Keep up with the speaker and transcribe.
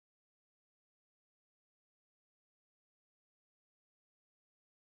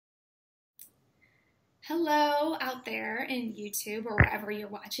Hello out there in YouTube or wherever you're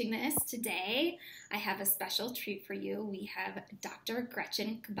watching this. Today, I have a special treat for you. We have Dr.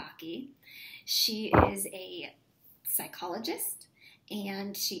 Gretchen Kabaki. She is a psychologist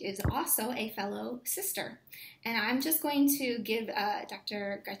and she is also a fellow cyster. And I'm just going to give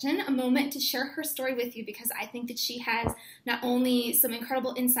Dr. Gretchen a moment to share her story with you because I think that she has not only some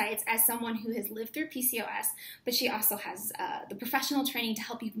incredible insights as someone who has lived through PCOS, but she also has the professional training to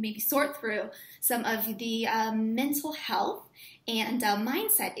help you maybe sort through some of the mental health and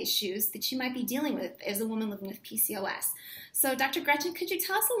mindset issues that you might be dealing with as a woman living with PCOS. So Dr. Gretchen, could you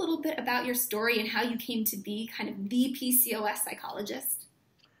tell us a little bit about your story and how you came to be kind of the PCOS psychologist?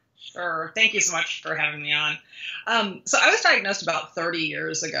 Sure. Thank you so much for having me on. So I was diagnosed about 30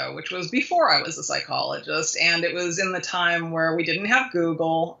 years ago, which was before I was a psychologist. And it was in the time where we didn't have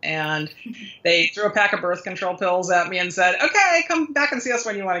Google and they threw a pack of birth control pills at me and said, okay, come back and see us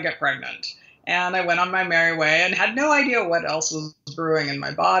when you want to get pregnant. And I went on my merry way and had no idea what else was brewing in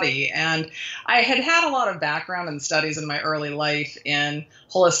my body. And I had had a lot of background and studies in my early life in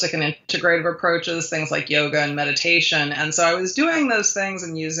holistic and integrative approaches, things like yoga and meditation. And so I was doing those things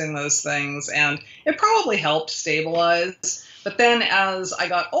and using those things, and it probably helped stabilize. But then as I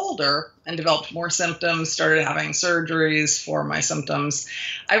got older and developed more symptoms, started having surgeries for my symptoms,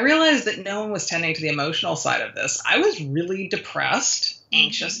 I realized that no one was tending to the emotional side of this. I was really depressed,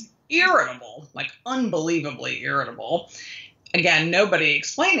 anxious, irritable, like unbelievably irritable. Again, nobody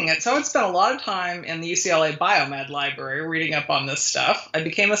explaining it. So I'd spent a lot of time in the UCLA Biomed Library reading up on this stuff. I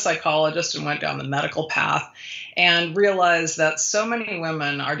became a psychologist and went down the medical path and realized that so many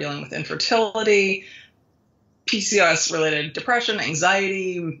women are dealing with infertility, PCOS-related depression,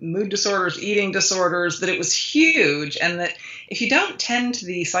 anxiety, mood disorders, eating disorders, that it was huge, and that if you don't tend to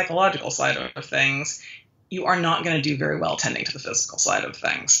the psychological side of things, you are not going to do very well tending to the physical side of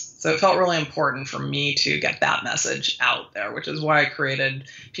things. So it felt really important for me to get that message out there, which is why I created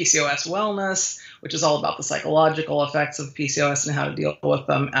PCOS Wellness, which is all about the psychological effects of PCOS and how to deal with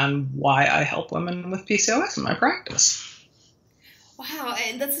them, and why I help women with PCOS in my practice. Wow,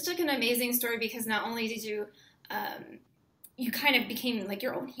 and that's such an amazing story because not only did you you kind of became like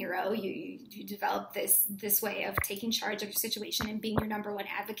your own hero. You developed this way of taking charge of your situation and being your number one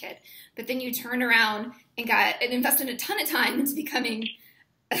advocate. But then you turned around and invested a ton of time into becoming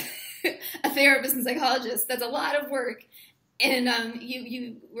a therapist and psychologist. That's a lot of work. And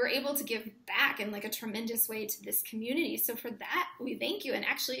you were able to give back in like a tremendous way to this community. So for that, we thank you. And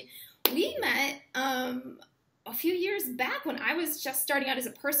actually, we met a few years back when I was just starting out as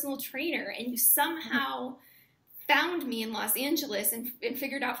a personal trainer, and you somehow found me in Los Angeles and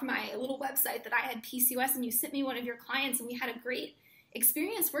figured out from my little website that I had PCOS, and you sent me one of your clients, and we had a great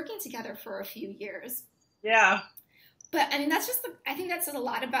experience working together for a few years. Yeah. But I mean, I think that says a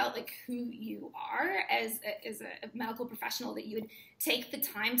lot about like who you are as a medical professional, that you would take the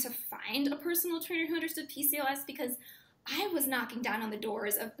time to find a personal trainer who understood PCOS, because I was knocking down on the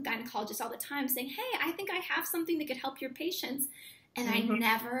doors of gynecologists all the time saying, hey, I think I have something that could help your patients. And I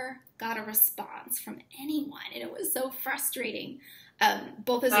never got a response from anyone. And it was so frustrating,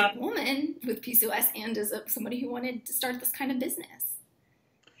 both as a woman with PCOS and as somebody who wanted to start this kind of business.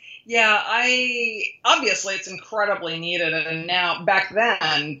 Yeah, obviously it's incredibly needed. And now, back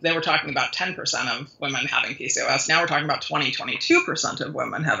then, they were talking about 10% of women having PCOS. Now we're talking about 22% of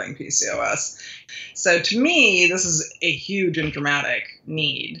women having PCOS. So to me, this is a huge and dramatic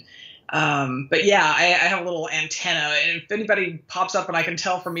need. But yeah, I have a little antenna, and if anybody pops up and I can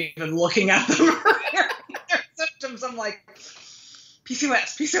tell from even looking at them or hearing their symptoms, I'm like,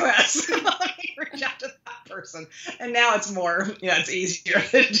 PCOS. Let me reach out to that person. And now it's more, it's easier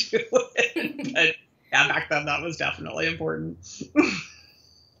to do it. But yeah, back then that was definitely important.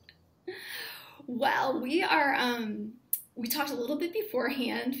 Well, we talked a little bit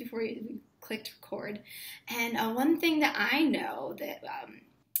beforehand, before we clicked record. And one thing that I know that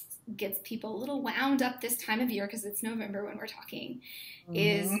gets people a little wound up this time of year, because it's November when we're talking,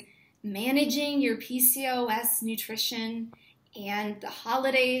 is managing your PCOS nutrition and the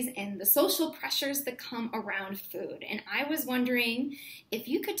holidays and the social pressures that come around food. And I was wondering if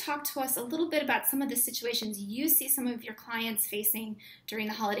you could talk to us a little bit about some of the situations you see some of your clients facing during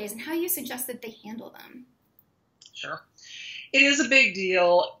the holidays and how you suggest that they handle them. Sure. It is a big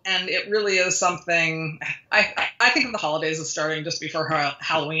deal, and it really is something. I think of the holidays as starting just before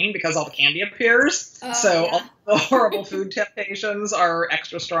Halloween, because all the candy appears. So yeah. All the horrible food temptations are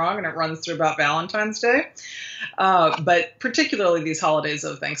extra strong, and it runs through about Valentine's Day. But particularly these holidays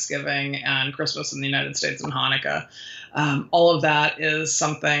of Thanksgiving and Christmas in the United States and Hanukkah, all of that is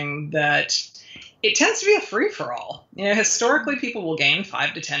something that it tends to be a free-for-all. Historically, people will gain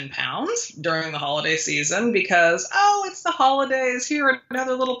 5 to 10 pounds during the holiday season because, oh, it's the holidays, here,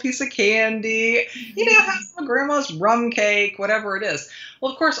 another little piece of candy, have some grandma's rum cake, whatever it is.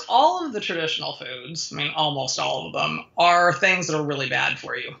 Well, of course, all of the traditional foods, almost all of them, are things that are really bad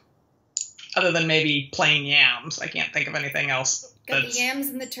for you, other than maybe plain yams. I can't think of anything else. Got the yams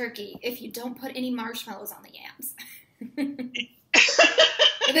and the turkey, if you don't put any marshmallows on the yams.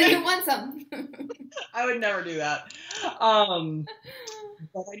 And then you want some. I would never do that. But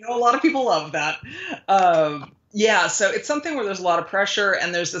I know a lot of people love that. Yeah, so it's something where there's a lot of pressure,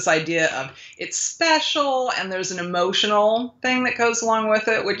 and there's this idea of it's special, and there's an emotional thing that goes along with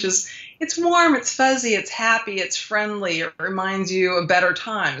it, which is it's warm, it's fuzzy, it's happy, it's friendly. It reminds you of better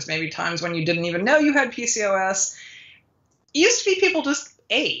times, maybe times when you didn't even know you had PCOS. It used to be people just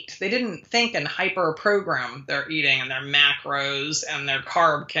ate. They didn't think and hyper program their eating and their macros and their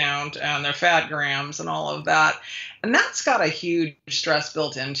carb count and their fat grams and all of that. And that's got a huge stress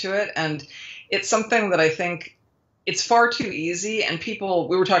built into it. And it's something that I think it's far too easy. And people,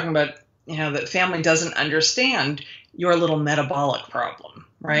 we were talking about, that family doesn't understand your little metabolic problem,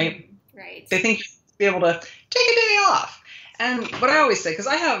 right? Right. They think you should be able to take a day off. And what I always say, because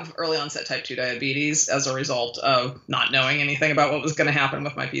I have early onset type 2 diabetes as a result of not knowing anything about what was going to happen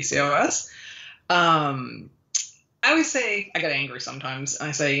with my PCOS, I always say, I get angry sometimes, and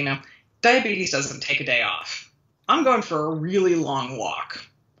I say, diabetes doesn't take a day off. I'm going for a really long walk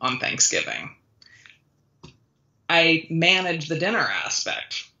on Thanksgiving. I manage the dinner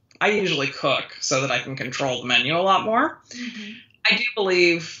aspect. I usually cook so that I can control the menu a lot more. Mm-hmm. I do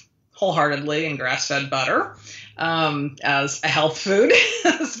believe wholeheartedly in grass-fed butter. As a health food.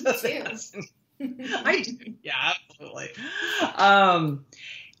 I do. Yeah, absolutely.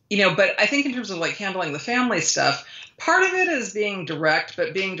 But I think in terms of like handling the family stuff, part of it is being direct,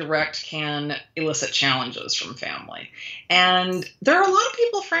 but being direct can elicit challenges from family. And there are a lot of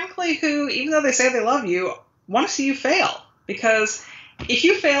people, frankly, who, even though they say they love you, want to see you fail. Because if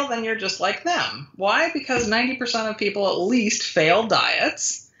you fail, then you're just like them. Why? Because 90% of people at least fail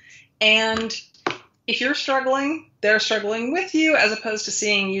diets. And if you're struggling, they're struggling with you, as opposed to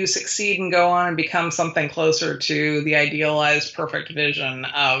seeing you succeed and go on and become something closer to the idealized perfect vision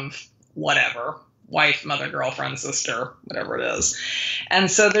of whatever, wife, mother, girlfriend, sister, whatever it is.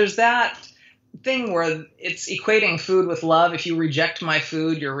 And so there's that thing where it's equating food with love. If you reject my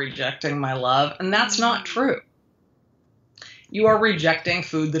food, you're rejecting my love. And that's not true. You are rejecting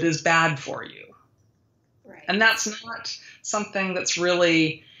food that is bad for you. Right. And that's not something that's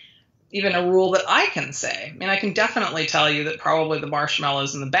really even a rule that I can say. I can definitely tell you that probably the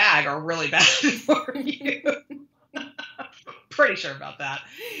marshmallows in the bag are really bad for you. Pretty sure about that,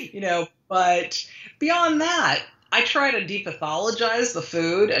 but beyond that, I try to depathologize the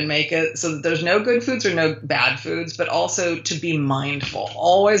food and make it so that there's no good foods or no bad foods, but also to be mindful,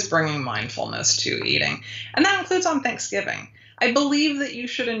 always bringing mindfulness to eating. And that includes on Thanksgiving. I believe that you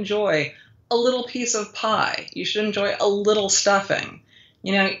should enjoy a little piece of pie. You should enjoy a little stuffing.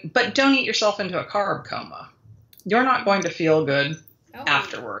 But don't eat yourself into a carb coma. You're not going to feel good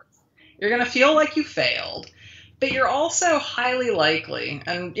afterwards. You're going to feel like you failed, but you're also highly likely,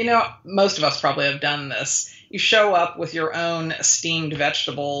 and most of us probably have done this, you show up with your own steamed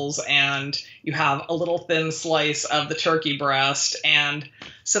vegetables and you have a little thin slice of the turkey breast and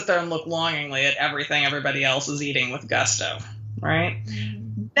sit there and look longingly at everything everybody else is eating with gusto, right?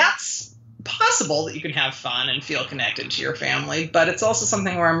 That's possible that you can have fun and feel connected to your family, but it's also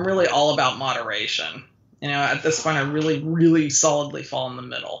something where I'm really all about moderation. At this point, I really, really solidly fall in the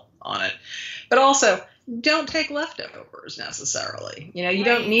middle on it. But also, don't take leftovers necessarily. You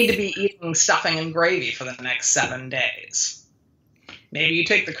don't need to be eating stuffing and gravy for the next 7 days. Maybe you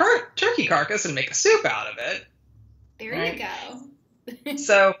take the turkey carcass and make a soup out of it. There right? You go.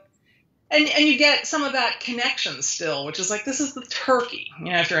 So, and you get some of that connection still, which is like, this is the turkey,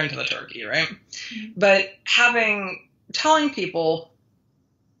 if you're into the turkey, right? Mm-hmm. But telling people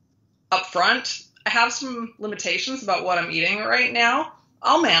up front, I have some limitations about what I'm eating right now.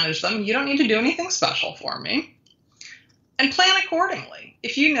 I'll manage them. You don't need to do anything special for me. And plan accordingly.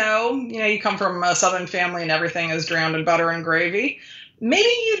 If you come from a Southern family and everything is drowned in butter and gravy, maybe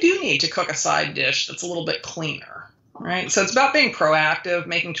you do need to cook a side dish that's a little bit cleaner. Right? So it's about being proactive,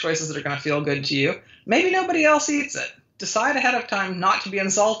 making choices that are going to feel good to you. Maybe nobody else eats it. Decide ahead of time not to be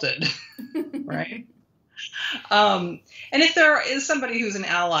insulted. Right? And if there is somebody who's an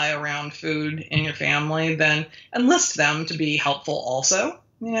ally around food in your family, then enlist them to be helpful also,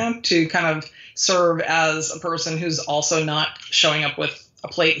 to kind of serve as a person who's also not showing up with a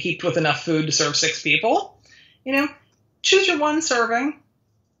plate heaped with enough food to serve 6 people. Choose your one serving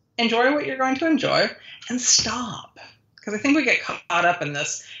enjoy what you're going to enjoy and stop. Because I think we get caught up in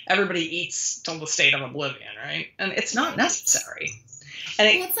this, everybody eats till the state of oblivion, right? And it's not necessary. And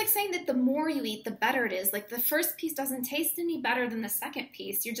it's like saying that the more you eat, the better it is. Like the first piece doesn't taste any better than the second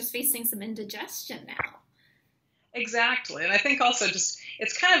piece. You're just facing some indigestion now. Exactly. And I think also just,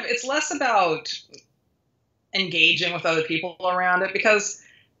 it's less about engaging with other people around it, because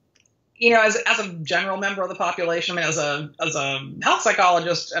as a general member of the population, I mean, as a health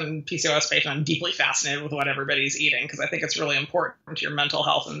psychologist and PCOS patient, I'm deeply fascinated with what everybody's eating, because I think it's really important to your mental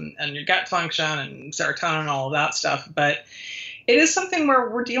health and your gut function and serotonin and all of that stuff. But it is something where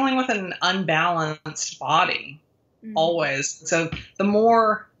we're dealing with an unbalanced body always. So the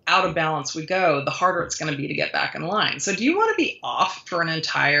more out of balance we go, the harder it's going to be to get back in line. So do you want to be off for an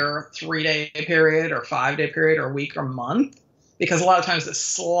entire 3-day period or 5-day period or week or month? Because a lot of times it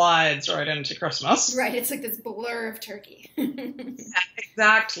slides right into Christmas. Right. It's like this blur of turkey.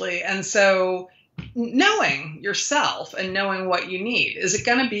 Exactly. And so knowing yourself and knowing what you need, is it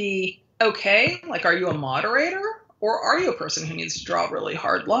going to be okay? Like, are you a moderator, or are you a person who needs to draw really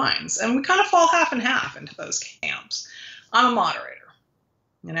hard lines? And we kind of fall half and half into those camps. I'm a moderator.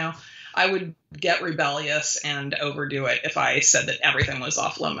 I would get rebellious and overdo it if I said that everything was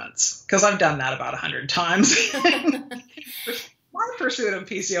off limits, because I've done that about 100 times. My pursuit of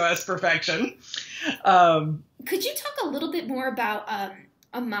PCOS perfection. Could you talk a little bit more about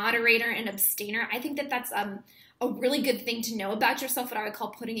a moderator and abstainer? I think that's a really good thing to know about yourself, what I would call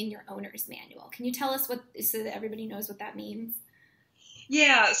putting in your owner's manual. Can you tell us so that everybody knows what that means?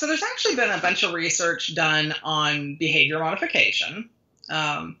 Yeah, so there's actually been a bunch of research done on behavior modification,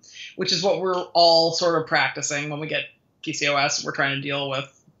 which is what we're all sort of practicing when we get PCOS. We're trying to deal with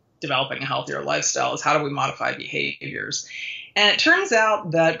developing a healthier lifestyle, is how do we modify behaviors? And it turns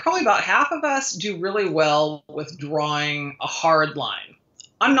out that probably about half of us do really well with drawing a hard line.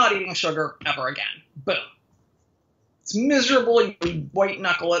 I'm not eating sugar ever again. Boom. It's miserable. You white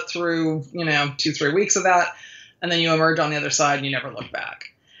knuckle it through, 2-3 weeks of that, and then you emerge on the other side and you never look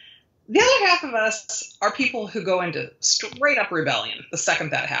back. The other half of us are people who go into straight up rebellion the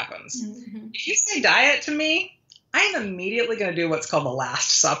second that happens. Mm-hmm. If you say diet to me, I am immediately going to do what's called the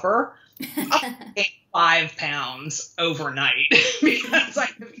Last Supper. I'll gain 5 pounds overnight because I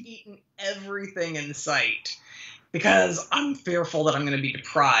have eaten everything in sight, because I'm fearful that I'm going to be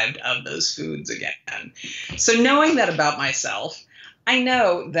deprived of those foods again. So knowing that about myself, I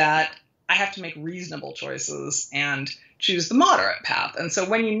know that I have to make reasonable choices and choose the moderate path. And so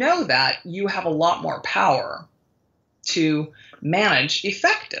when you know that, you have a lot more power to manage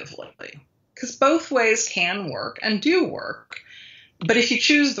effectively, because both ways can work and do work. But if you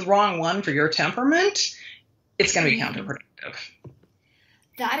choose the wrong one for your temperament, it's going to be counterproductive.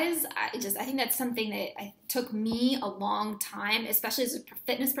 That is, I think that's something that took me a long time, especially as a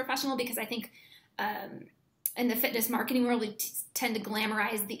fitness professional, because I think in the fitness marketing world, we tend to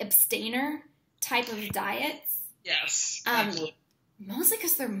glamorize the abstainer type of diets. Yes, absolutely. Mostly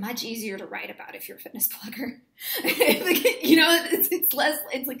because they're much easier to write about if you're a fitness blogger.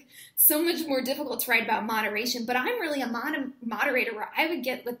 It's like so much more difficult to write about moderation. But I'm really a moderator, where I would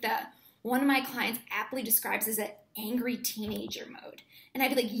get what one of my clients aptly describes as an angry teenager mode. And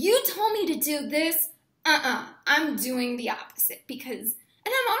I'd be like, you told me to do this. I'm doing the opposite, and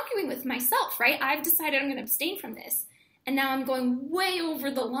I'm arguing with myself, right? I've decided I'm going to abstain from this. And now I'm going way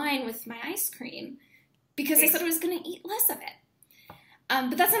over the line with my ice cream because I said I was going to eat less of it.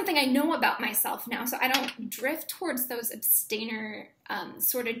 But that's something I know about myself now, so I don't drift towards those abstainer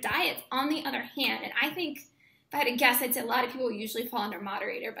sort of diets. On the other hand, and I think if I had to guess, I'd say a lot of people usually fall under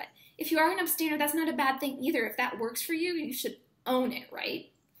moderator, but if you are an abstainer, that's not a bad thing either. If that works for you, you should own it, right?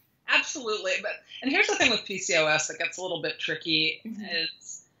 Absolutely. And here's the thing with PCOS that gets a little bit tricky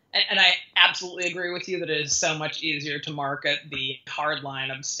is, and I absolutely agree with you that it is so much easier to market the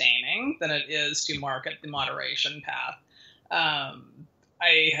hardline abstaining than it is to market the moderation path.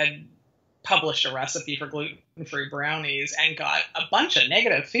 I had published a recipe for gluten-free brownies and got a bunch of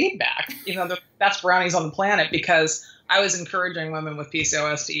negative feedback, the best brownies on the planet, because I was encouraging women with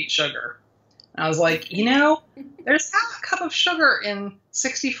PCOS to eat sugar. And I was like, there's half a cup of sugar in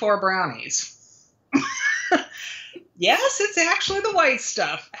 64 brownies. Yes, it's actually the white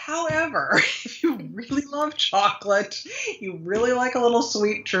stuff. However, if you really love chocolate, you really like a little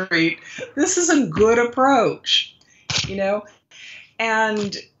sweet treat, this is a good approach,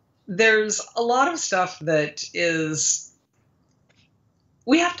 And there's a lot of stuff that is,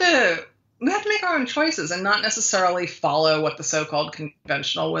 we have to make our own choices and not necessarily follow what the so-called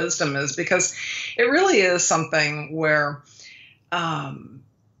conventional wisdom is, because it really is something where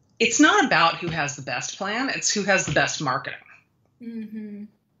it's not about who has the best plan, it's who has the best marketing. Mm-hmm.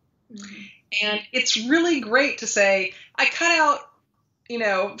 And it's really great to say, I cut out,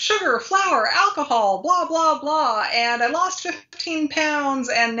 sugar, flour, alcohol, blah, blah, blah, and I lost 15 pounds,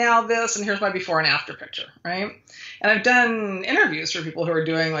 and now this, and here's my before and after picture, right? And I've done interviews for people who are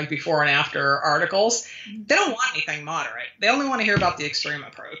doing like before and after articles. They don't want anything moderate. They only want to hear about the extreme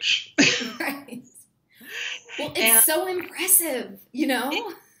approach. Right. Well, it's so impressive,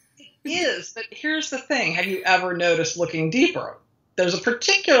 It is, but here's the thing. Have you ever noticed, looking deeper? There's a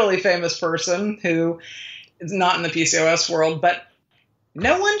particularly famous person who is not in the PCOS world, but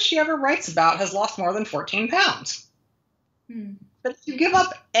no one she ever writes about has lost more than 14 pounds. But if you give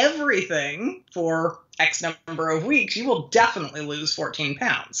up everything for X number of weeks, you will definitely lose 14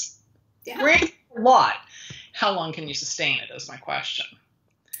 pounds. Yeah. Granted, a lot. How long can you sustain it is my question.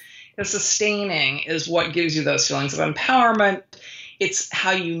 The sustaining is what gives you those feelings of empowerment. It's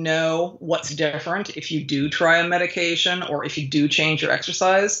how you know what's different if you do try a medication or if you do change your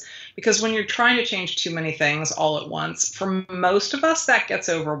exercise. Because when you're trying to change too many things all at once, for most of us, that gets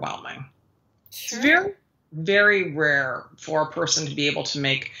overwhelming. Sure. It's very, very rare for a person to be able to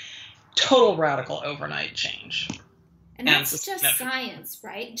make total radical overnight change. And that's just science,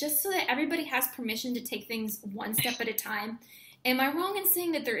 right? Just so that everybody has permission to take things one step at a time. Am I wrong in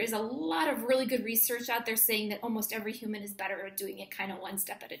saying that there is a lot of really good research out there saying that almost every human is better at doing it kind of one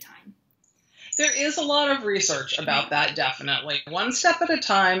step at a time? There is a lot of research about that, definitely. One step at a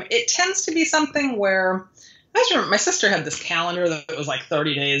time. It tends to be something where, I just remember my sister had this calendar that was like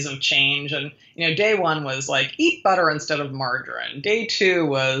 30 days of change. And, day one was like, eat butter instead of margarine. Day two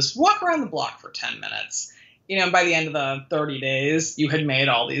was walk around the block for 10 minutes. By the end of the 30 days, you had made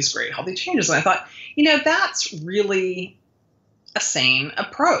all these great healthy changes. And I thought, that's really a sane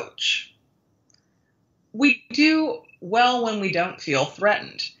approach. We do well when we don't feel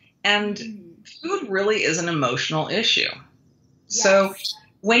threatened. And food really is an emotional issue. Yes. So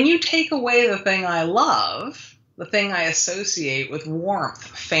when you take away the thing I love, the thing I associate with warmth,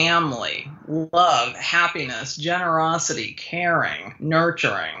 family, love, happiness, generosity, caring,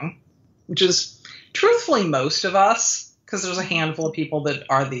 nurturing, which is truthfully most of us, because there's a handful of people that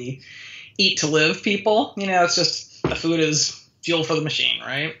are the eat to live people. It's just the food is fuel for the machine,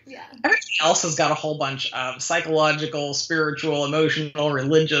 right? Yeah. Everything else has got a whole bunch of psychological, spiritual, emotional,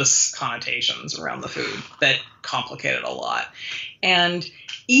 religious connotations around the food that complicate it a lot. And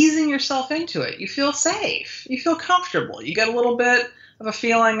easing yourself into it, you feel safe, you feel comfortable, you get a little bit of a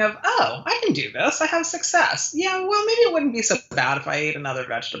feeling of, oh, I can do this, I have success. Yeah, well, maybe it wouldn't be so bad if I ate another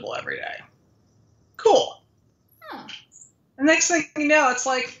vegetable every day. Cool. Huh. The next thing you know, it's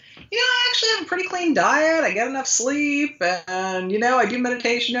like, I actually have a pretty clean diet. I get enough sleep, and I do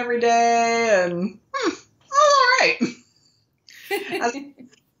meditation every day, and all right.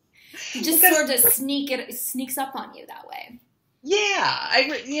 You just sort of sneaks up on you that way.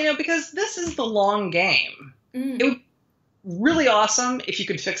 Yeah, because this is the long game. It would be really awesome if you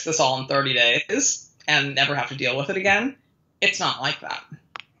could fix this all in 30 days and never have to deal with it again. It's not like that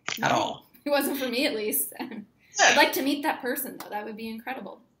at all. It wasn't for me, at least. I'd like to meet that person, though. That would be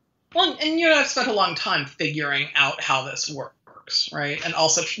incredible. Well, and I've spent a long time figuring out how this works, right? And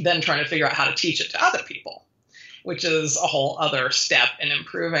also then trying to figure out how to teach it to other people, which is a whole other step in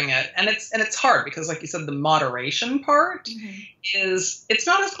improving it. And it's hard because, like you said, the moderation part it's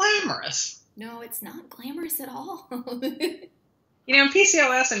not as glamorous. No, it's not glamorous at all.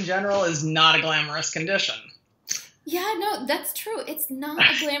 PCOS in general is not a glamorous condition. Yeah, no, that's true. It's not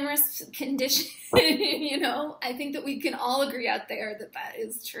a glamorous condition. I think that we can all agree out there that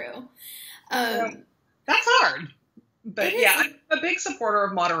is true. That's hard. But yeah, I'm a big supporter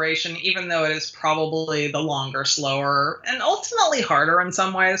of moderation, even though it is probably the longer, slower, and ultimately harder in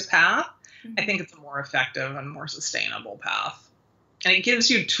some ways path. I think it's a more effective and more sustainable path. And it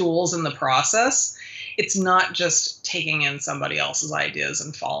gives you tools in the process. It's not just taking in somebody else's ideas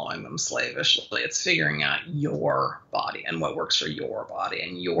and following them slavishly. It's figuring out your body and what works for your body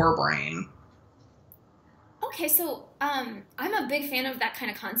and your brain. Okay, so I'm a big fan of that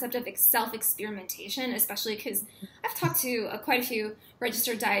kind of concept of self-experimentation, especially because I've talked to quite a few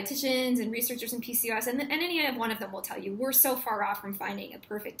registered dietitians and researchers in PCOS, and any one of them will tell you we're so far off from finding a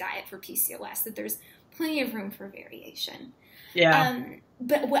perfect diet for PCOS that there's plenty of room for variation. Yeah.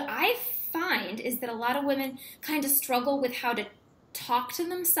 But what I find is that a lot of women kind of struggle with how to talk to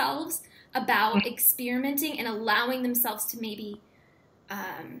themselves about experimenting and allowing themselves to maybe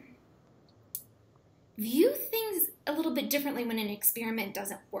view things a little bit differently when an experiment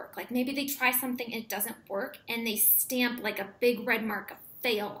doesn't work. Like maybe they try something and it doesn't work and they stamp like a big red mark of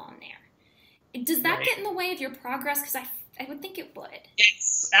fail on there. Does that get in the way of your progress? Because I would think it would.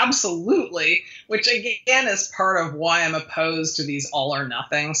 Yes, absolutely. Which again is part of why I'm opposed to these all or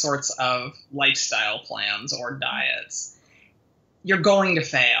nothing sorts of lifestyle plans or diets. You're going to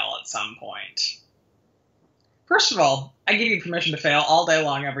fail at some point. First of all, I give you permission to fail all day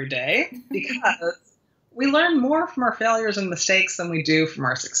long every day because we learn more from our failures and mistakes than we do from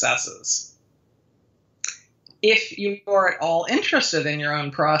our successes. If you are at all interested in your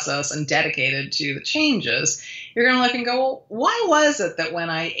own process and dedicated to the changes, you're going to look and go, well, why was it that when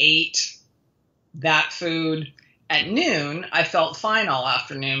I ate that food at noon, I felt fine all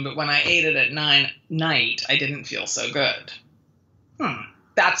afternoon, but when I ate it at night, I didn't feel so good?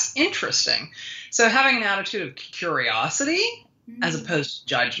 That's interesting. So having an attitude of curiosity as opposed to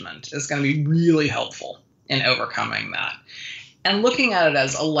judgment is going to be really helpful in overcoming that. And looking at it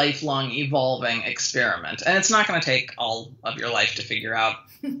as a lifelong evolving experiment. And it's not going to take all of your life to figure out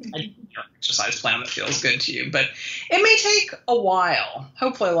an exercise plan that feels good to you, but it may take a while,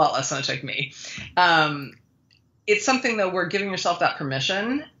 hopefully a lot less than it took me. It's something that we're giving yourself that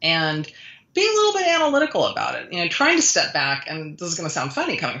permission and being a little bit analytical about it, trying to step back. And this is going to sound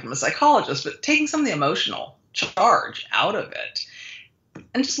funny coming from a psychologist, but taking some of the emotional charge out of it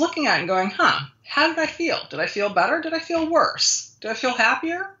and just looking at it and going, how did I feel? Did I feel better? Did I feel worse? Did I feel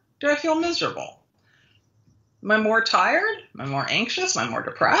happier? Did I feel miserable? Am I more tired? Am I more anxious? Am I more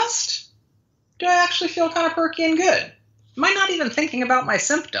depressed? Do I actually feel kind of perky and good? Am I not even thinking about my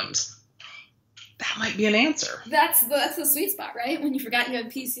symptoms? That might be an answer. That's the sweet spot, right? When you forgot you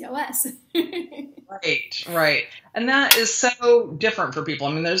had PCOS. Right. And that is so different for people.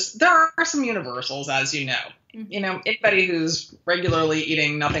 I mean, there are some universals, as you know. Anybody who's regularly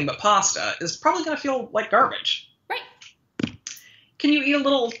eating nothing but pasta is probably going to feel like garbage. Right. Can you eat a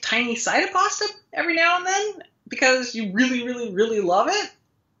little tiny side of pasta every now and then because you really, really, really love it?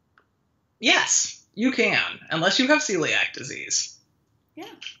 Yes, you can, unless you have celiac disease. Yeah.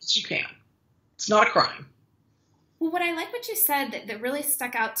 Yes, you can. It's not a crime. Well, what I like what you said that really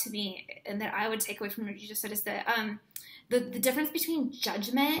stuck out to me and that I would take away from what you just said is that the difference between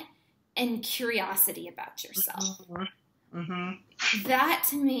judgment and curiosity about yourself. Mm-hmm. That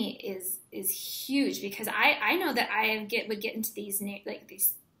to me is huge because I know that I would get into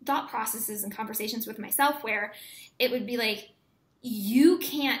these thought processes and conversations with myself where it would be like, you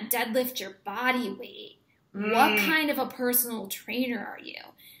can't deadlift your body weight. What kind of a personal trainer are you?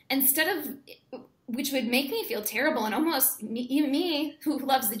 Instead of, which would make me feel terrible and almost even me who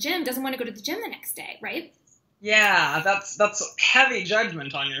loves the gym doesn't want to go to the gym the next day, right? Yeah, that's heavy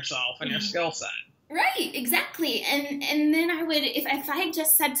judgment on yourself and your skill set. Right, exactly. And then I would, if I had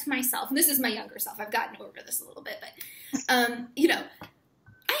just said to myself, and this is my younger self, I've gotten over this a little bit, but,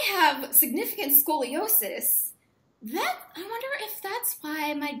 I have significant scoliosis. I wonder if that's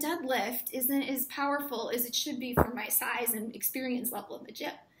why my deadlift isn't as powerful as it should be for my size and experience level in the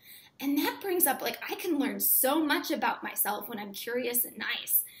gym. And that brings up, I can learn so much about myself when I'm curious and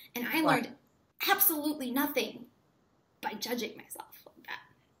nice. And I learned absolutely nothing by judging myself like that.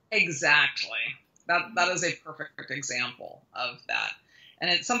 Exactly. That is a perfect example of that.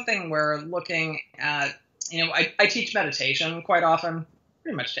 And it's something we're looking at, I teach meditation quite often,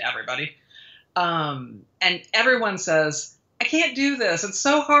 pretty much to everybody. And everyone says, I can't do this. It's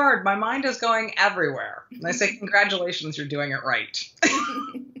so hard. My mind is going everywhere. And I say, congratulations, you're doing it right.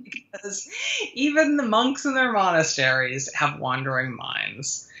 Because even the monks in their monasteries have wandering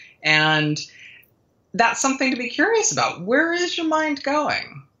minds. And that's something to be curious about. Where is your mind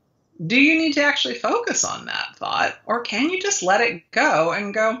going? Do you need to actually focus on that thought? Or can you just let it go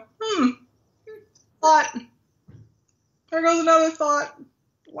and go, thought. There goes another thought.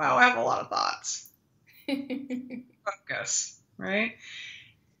 Wow, I have a lot of thoughts. Focus, right?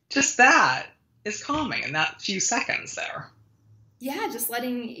 Just that is calming in that few seconds there. Yeah, just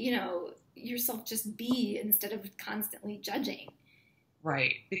letting, yourself just be instead of constantly judging.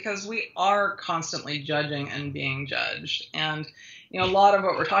 Right, because we are constantly judging and being judged. And, a lot of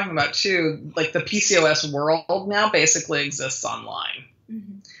what we're talking about, too, like the PCOS world now basically exists online.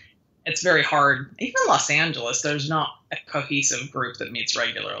 Mm-hmm. It's very hard. Even in Los Angeles, there's not a cohesive group that meets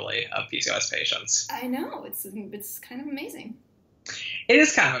regularly of PCOS patients. I know. It's kind of amazing. It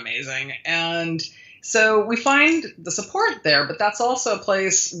is kind of amazing. And so we find the support there, but that's also a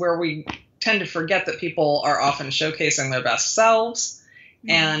place where we tend to forget that people are often showcasing their best selves.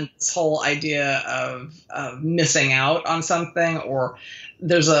 And this whole idea of missing out on something, or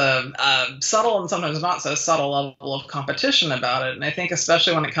there's a subtle and sometimes not so subtle level of competition about it. And I think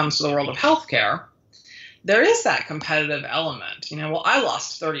especially when it comes to the world of healthcare, there is that competitive element. I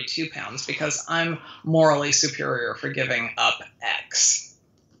lost 32 pounds because I'm morally superior for giving up X,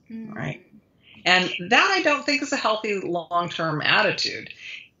 right? And that I don't think is a healthy long-term attitude.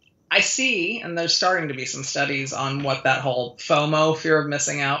 I see, and there's starting to be some studies on what that whole FOMO, fear of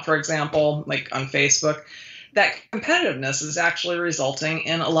missing out, for example, like on Facebook, that competitiveness is actually resulting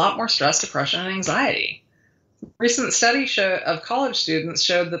in a lot more stress, depression, and anxiety. Recent study of college students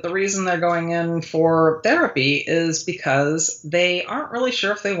showed that the reason they're going in for therapy is because they aren't really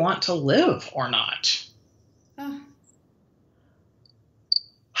sure if they want to live or not. Oh.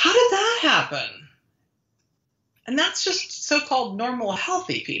 How did that happen? And that's just so-called normal,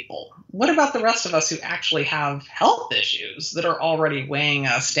 healthy people. What about the rest of us who actually have health issues that are already weighing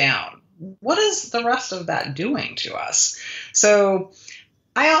us down? What is the rest of that doing to us? So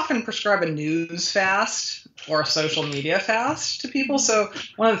I often prescribe a news fast or a social media fast to people. So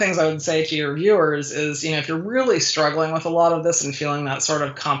one of the things I would say to your viewers is, if you're really struggling with a lot of this and feeling that sort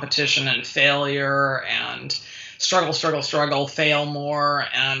of competition and failure and struggle, fail more,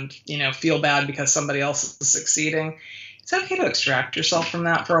 and, feel bad because somebody else is succeeding, it's okay to extract yourself from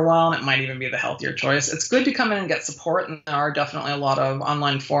that for a while, and it might even be the healthier choice. It's good to come in and get support, and there are definitely a lot of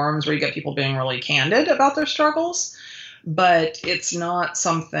online forums where you get people being really candid about their struggles, but it's not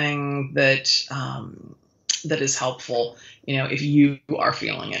something that that is helpful, if you are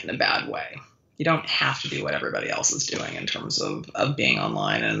feeling it in a bad way. You don't have to do what everybody else is doing in terms of being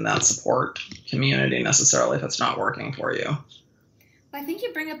online and that support community necessarily if it's not working for you. Well, I think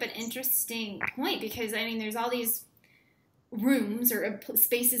you bring up an interesting point because, there's all these rooms or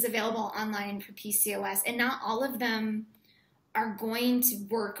spaces available online for PCOS, and not all of them are going to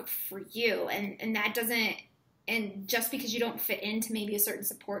work for you. And that doesn't, and just because you don't fit into maybe a certain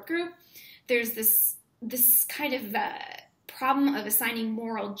support group, there's this kind of problem of assigning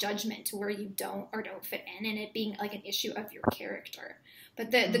moral judgment to where you don't fit in, and it being like an issue of your character.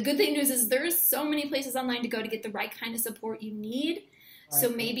 But the good thing news is there's so many places online to go to get the right kind of support you need. Right. So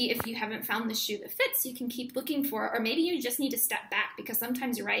maybe if you haven't found the shoe that fits, you can keep looking for it, or maybe you just need to step back, because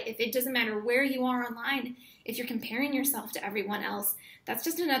sometimes you're right. If it doesn't matter where you are online, if you're comparing yourself to everyone else, that's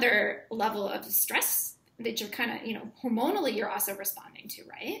just another level of stress that you're kind of, hormonally you're also responding to,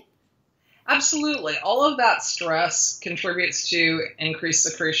 right? Absolutely. All of that stress contributes to increased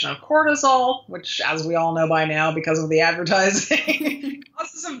secretion of cortisol, which, as we all know by now, because of the advertising,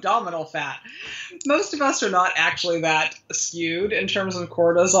 causes abdominal fat. Most of us are not actually that skewed in terms of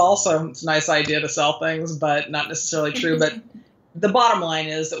cortisol, so it's a nice idea to sell things, but not necessarily true. But the bottom line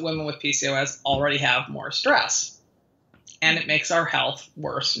is that women with PCOS already have more stress, and it makes our health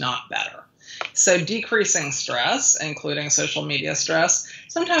worse, not better. So decreasing stress, including social media stress,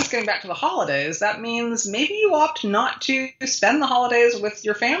 sometimes getting back to the holidays, that means maybe you opt not to spend the holidays with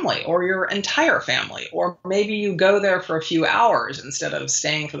your family or your entire family, or maybe you go there for a few hours instead of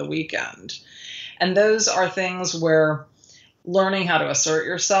staying for the weekend. And those are things where learning how to assert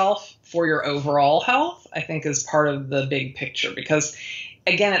yourself for your overall health, I think, is part of the big picture, because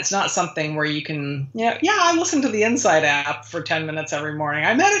again, it's not something where you can, I listen to the Insight app for 10 minutes every morning.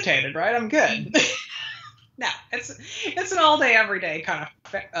 I meditated, right? I'm good. No, it's an all day, every day kind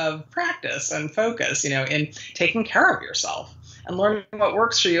of practice and focus, in taking care of yourself and learning what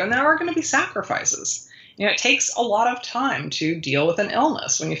works for you. And there are going to be sacrifices. It takes a lot of time to deal with an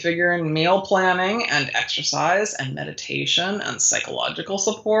illness. When you figure in meal planning and exercise and meditation and psychological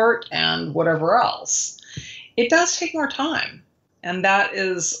support and whatever else, it does take more time. And that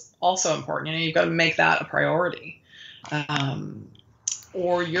is also important. You've got to make that a priority,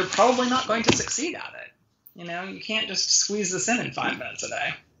 or you're probably not going to succeed at it. You can't just squeeze this in 5 minutes a day.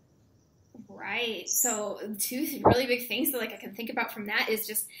 Right. So two really big things that I can think about from that is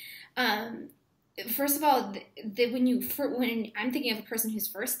just, first of all, when I'm thinking of a person who's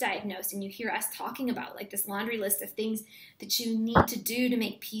first diagnosed and you hear us talking about this laundry list of things that you need to do to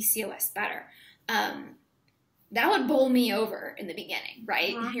make PCOS better, that would bowl me over in the beginning,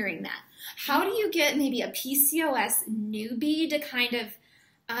 right? Uh-huh. Hearing that. How do you get maybe a PCOS newbie to kind of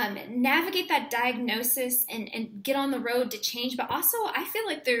navigate that diagnosis and get on the road to change? But also, I feel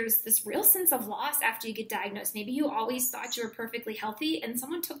like there's this real sense of loss after you get diagnosed. Maybe you always thought you were perfectly healthy and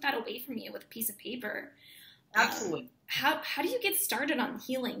someone took that away from you with a piece of paper. Absolutely. How do you get started on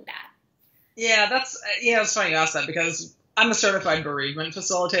healing that? Yeah, it's funny you ask that, because I'm a certified bereavement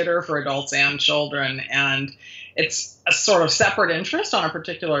facilitator for adults and children, and it's a sort of separate interest on a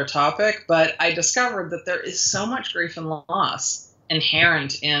particular topic, but I discovered that there is so much grief and loss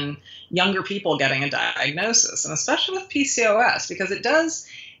inherent in younger people getting a diagnosis, and especially with PCOS, because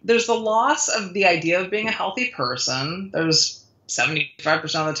there's the loss of the idea of being a healthy person. There's 75%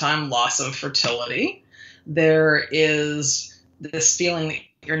 of the time loss of fertility. There is this feeling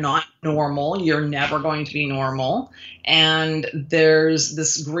that you're not normal. You're never going to be normal. And there's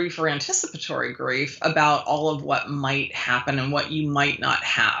this grief or anticipatory grief about all of what might happen and what you might not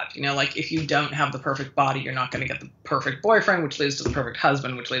have. You know, like if you don't have the perfect body, you're not going to get the perfect boyfriend, which leads to the perfect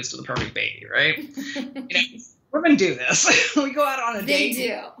husband, which leads to the perfect baby, right? Women do this. We go out on a date. They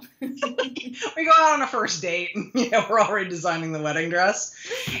do. We go out on a first date, and we're already designing the wedding dress.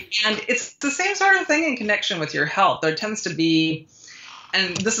 And it's the same sort of thing in connection with your health. There tends to be,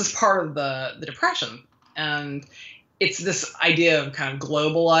 and this is part of the depression, and it's this idea of kind of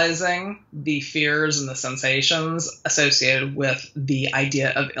globalizing the fears and the sensations associated with the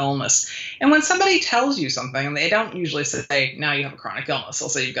idea of illness. And when somebody tells you something, and they don't usually say, now you have a chronic illness, they'll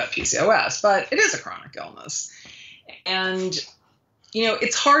say you've got PCOS, but it is a chronic illness. And,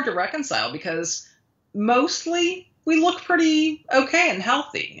 it's hard to reconcile because mostly we look pretty okay and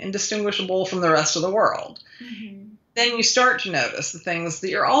healthy, indistinguishable from the rest of the world. Mm-hmm. Then you start to notice the things that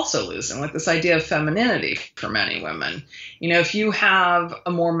you're also losing, like this idea of femininity for many women. If you have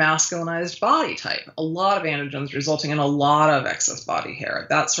a more masculinized body type, a lot of androgens resulting in a lot of excess body hair,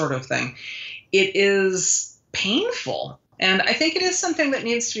 that sort of thing, it is painful. And I think it is something that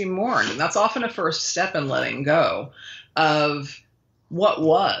needs to be mourned. And that's often a first step in letting go of what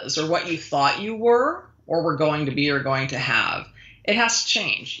was or what you thought you were or were going to be or going to have. It has to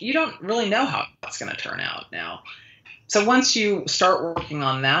change. You don't really know how it's going to turn out now. So once you start working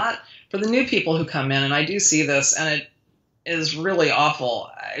on that, for the new people who come in, and I do see this, and it is really awful.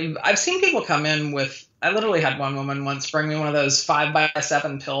 I've seen people come in with, I literally had one woman once bring me one of those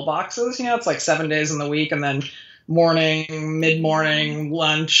 5x7 pill boxes. It's like 7 days in the week, and then morning, mid-morning,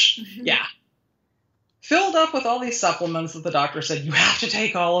 lunch. Mm-hmm. Yeah. Filled up with all these supplements that the doctor said, you have to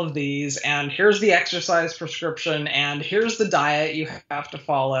take all of these, and here's the exercise prescription, and here's the diet you have to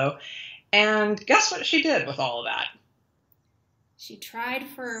follow. And guess what she did with all of that? She tried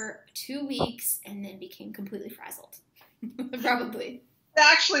for 2 weeks and then became completely frazzled. Probably.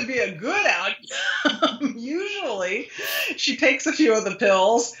 Actually be a good outcome. Usually she takes a few of the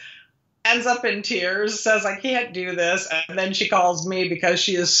pills, ends up in tears, says, I can't do this. And then she calls me because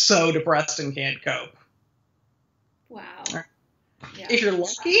she is so depressed and can't cope. Wow. Yeah. If you're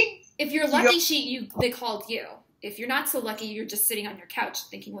lucky. If you're lucky, they called you. If you're not so lucky, you're just sitting on your couch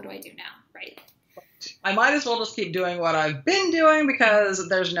thinking, what do I do now? Right. I might as well just keep doing what I've been doing because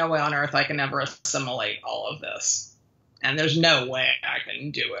there's no way on earth I can ever assimilate all of this. And there's no way I can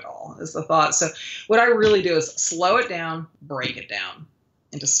do it all, is the thought. So what I really do is slow it down, break it down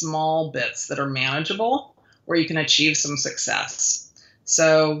into small bits that are manageable where you can achieve some success.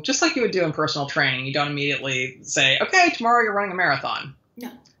 So just like you would do in personal training, you don't immediately say, okay, tomorrow you're running a marathon.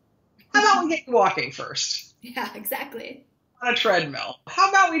 No. How about we get you walking first? Yeah, exactly. On a treadmill. How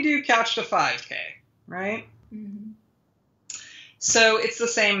about we do couch to 5K? Right? Mm-hmm. So it's the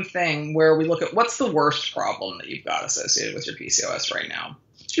same thing where we look at what's the worst problem that you've got associated with your PCOS right now.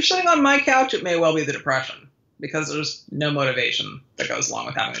 If you're sitting on my couch, it may well be the depression because there's no motivation that goes along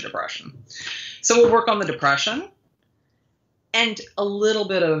with having a depression. So we'll work on the depression and a little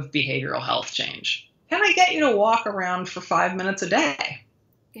bit of behavioral health change. Can I get you to walk around for 5 minutes a day?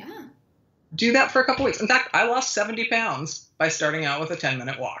 Yeah. Do that for a couple weeks. In fact, I lost 70 pounds by starting out with a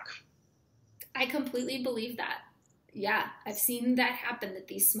 10-minute walk. I completely believe that. Yeah, I've seen that happen, that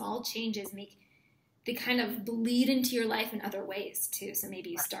these small changes they kind of bleed into your life in other ways too. So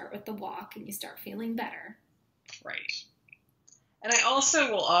maybe you start with the walk and you start feeling better. Right. And I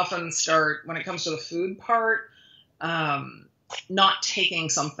also will often start, when it comes to the food part, not taking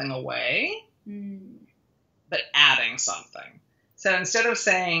something away, but adding something. So instead of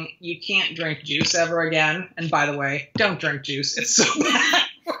saying you can't drink juice ever again, and by the way, don't drink juice, it's so bad.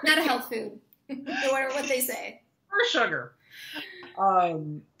 Not a health food. No matter what they say. Or sugar.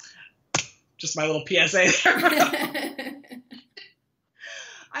 Just my little PSA there.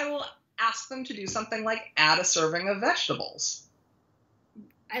 I will ask them to do something like add a serving of vegetables.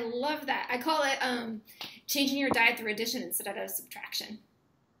 I love that. I call it changing your diet through addition instead of subtraction.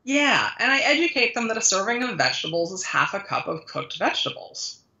 Yeah, and I educate them that a serving of vegetables is half a cup of cooked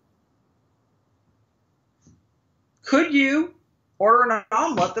vegetables. Could you order an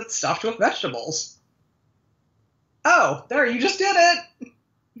omelet that's stuffed with vegetables? Oh, there, you just did it,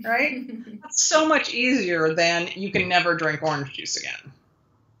 right? That's so much easier than you can never drink orange juice again.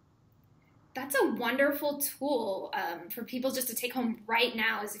 That's a wonderful tool for people just to take home right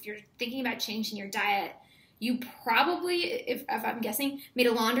now, is if you're thinking about changing your diet, you probably, if I'm guessing, made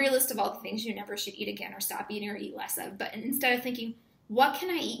a laundry list of all the things you never should eat again or stop eating or eat less of. But instead of thinking, what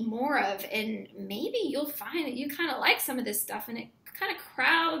can I eat more of? And maybe you'll find that you kind of like some of this stuff and it kind of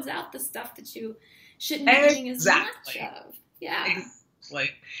crowds out the stuff that you shouldn't be eating as much of. Yeah.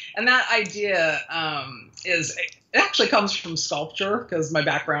 Like, and that idea it actually comes from sculpture, because my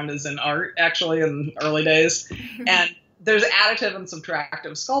background is in art, actually, in early days. And there's additive and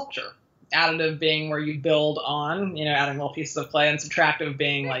subtractive sculpture. Additive being where you build on, adding little pieces of clay, and subtractive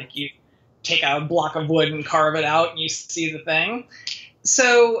being like you take a block of wood and carve it out and you see the thing.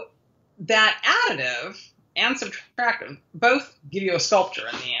 So that additive and subtractive both give you a sculpture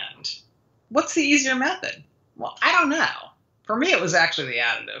in the end. What's the easier method? Well, I don't know. For me, it was actually the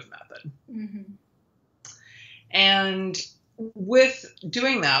additive method. Mm-hmm. And with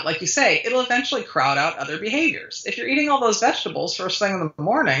doing that, like you say, it'll eventually crowd out other behaviors. If you're eating all those vegetables first thing in the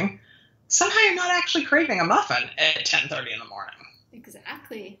morning, somehow you're not actually craving a muffin at 10:30 in the morning.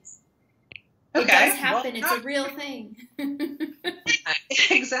 Exactly. Okay. It does happen. Well, it's a real thing.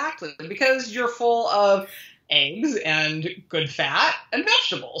 Exactly. Because you're full of eggs and good fat and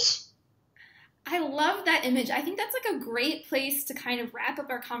vegetables. I love that image. I think that's like a great place to kind of wrap up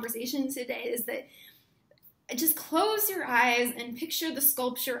our conversation today, is that just close your eyes and picture the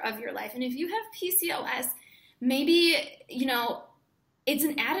sculpture of your life. And if you have PCOS, maybe, it's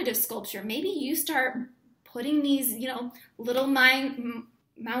an additive sculpture. Maybe you start putting these, little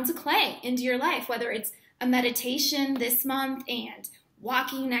mounds of clay into your life, whether it's a meditation this month and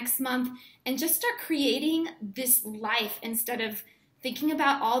walking next month, and just start creating this life instead of thinking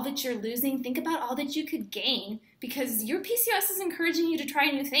about all that you're losing. Think about all that you could gain, because your PCOS is encouraging you to try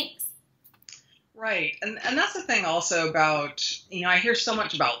new things. Right. And that's the thing also about, I hear so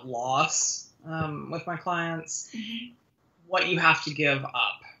much about loss with my clients, mm-hmm. what you have to give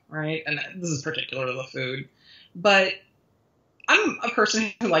up, right? And this is particular to the food. But I'm a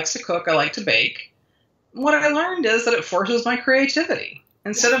person who likes to cook. I like to bake. What I learned is that it forces my creativity.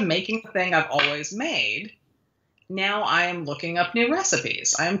 Instead of making the thing I've always made, now I am looking up new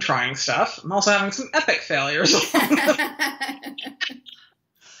recipes. I am trying stuff. I'm also having some epic failures along the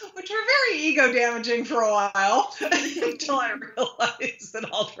which were very ego damaging for a while until I realized that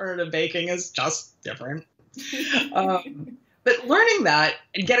alternative baking is just different. But learning that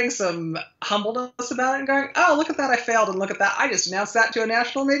and getting some humbleness about it and going, oh, look at that, I failed, and look at that, I just announced that to a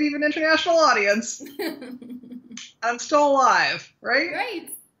national, maybe even international audience. I'm still alive, right? Right.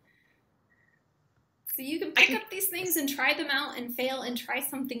 So you can pick up these things and try them out and fail and try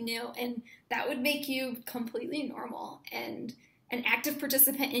something new, and that would make you completely normal and an active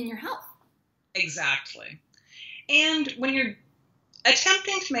participant in your health. Exactly. And when you're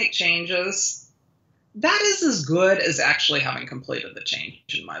attempting to make changes, that is as good as actually having completed the change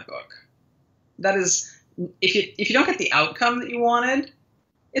in my book. That is, if you don't get the outcome that you wanted,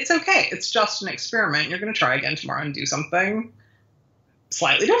 it's okay. It's just an experiment. You're going to try again tomorrow and do something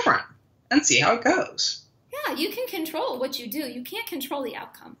slightly different and see how it goes. Yeah, you can control what you do. You can't control the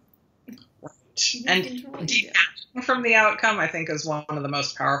outcome. And detaching from the outcome, I think, is one of the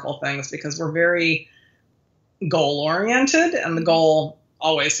most powerful things, because we're very goal-oriented, and the goal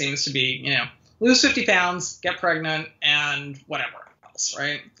always seems to be, lose 50 pounds, get pregnant, and whatever else,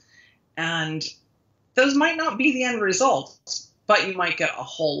 right? And those might not be the end result, but you might get a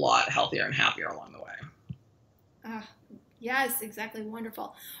whole lot healthier and happier along the way. Yes, exactly.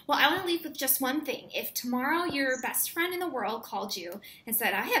 Wonderful. Well, I want to leave with just one thing. If tomorrow your best friend in the world called you and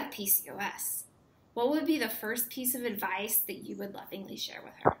said, I have PCOS, what would be the first piece of advice that you would lovingly share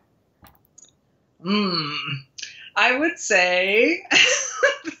with her? I would say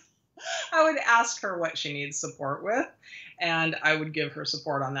I would ask her what she needs support with, and I would give her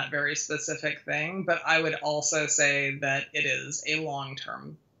support on that very specific thing. But I would also say that it is a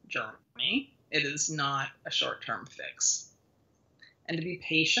long-term journey. It is not a short-term fix. And to be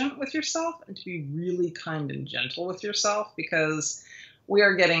patient with yourself and to be really kind and gentle with yourself, because we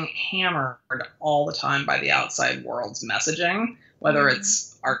are getting hammered all the time by the outside world's messaging, whether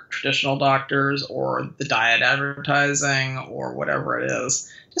it's our traditional doctors or the diet advertising or whatever it is.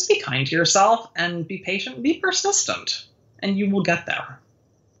 Just be kind to yourself and be patient, be persistent, and you will get there.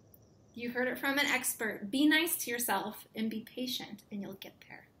 You heard it from an expert. Be nice to yourself and be patient, and you'll get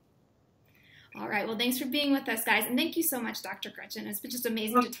there. All right. Well, thanks for being with us, guys. And thank you so much, Dr. Gretchen. It's been just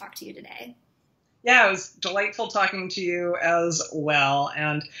amazing to talk to you today. Yeah, it was delightful talking to you as well.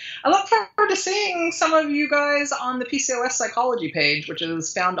 And I look forward to seeing some of you guys on the PCOS Psychology page, which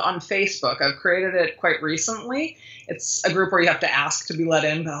is found on Facebook. I've created it quite recently. It's a group where you have to ask to be let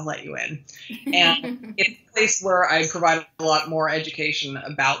in, but I'll let you in. And it's a place where I provide a lot more education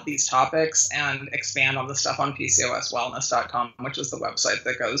about these topics and expand on the stuff on PCOSwellness.com, which is the website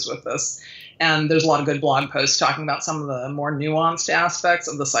that goes with this. And there's a lot of good blog posts talking about some of the more nuanced aspects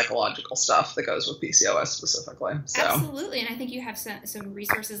of the psychological stuff that goes with PCOS specifically. So. Absolutely. And I think you have some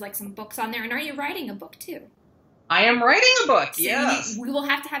resources, like some books on there. And are you writing a book too? I am writing a book, So yes. we will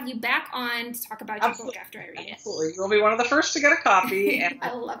have to have you back on to talk about your book after I read it. Absolutely. You'll be one of the first to get a copy. And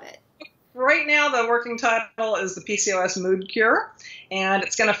I love it. right now, the working title is The PCOS Mood Cure, and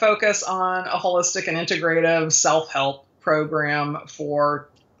it's going to focus on a holistic and integrative self-help program for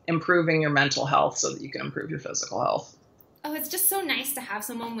improving your mental health so that you can improve your physical health. Oh, it's just so nice to have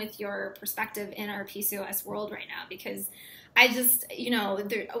someone with your perspective in our PCOS world right now, because I just,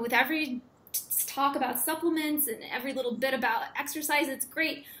 with every talk about supplements and every little bit about exercise, it's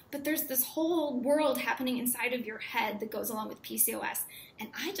great, but there's this whole world happening inside of your head that goes along with PCOS, and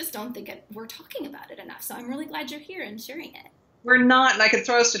I just don't think we're talking about it enough, so I'm really glad you're here and sharing it. We're not, and I could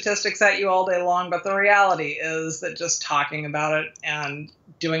throw statistics at you all day long, but the reality is that just talking about it and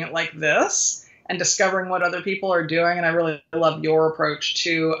doing it like this and discovering what other people are doing, and I really love your approach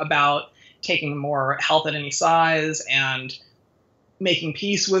too about taking more health at any size and making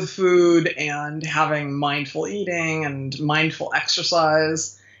peace with food and having mindful eating and mindful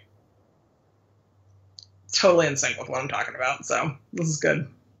exercise. Totally in sync with what I'm talking about, so this is good.